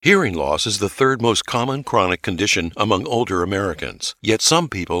Hearing loss is the third most common chronic condition among older Americans, yet some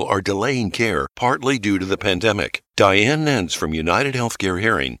people are delaying care partly due to the pandemic. Diane Nens from UnitedHealthcare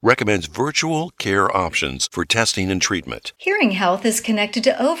Hearing recommends virtual care options for testing and treatment. Hearing health is connected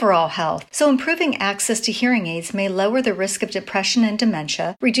to overall health, so improving access to hearing aids may lower the risk of depression and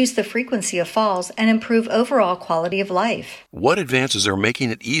dementia, reduce the frequency of falls, and improve overall quality of life. What advances are making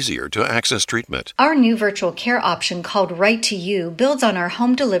it easier to access treatment? Our new virtual care option called Right to You builds on our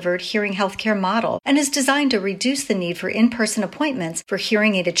home-delivered hearing health care model and is designed to reduce the need for in-person appointments for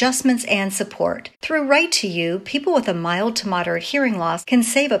hearing aid adjustments and support. Through Right to You, people with a mild to moderate hearing loss can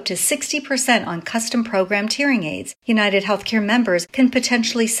save up to 60% on custom-programmed hearing aids. UnitedHealthcare members can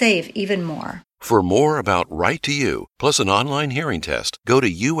potentially save even more. For more about Right to You, plus an online hearing test, go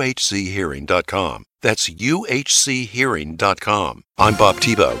to uhchearing.com. That's uhchearing.com. I'm Bob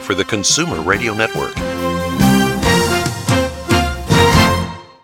Tebo for the Consumer Radio Network.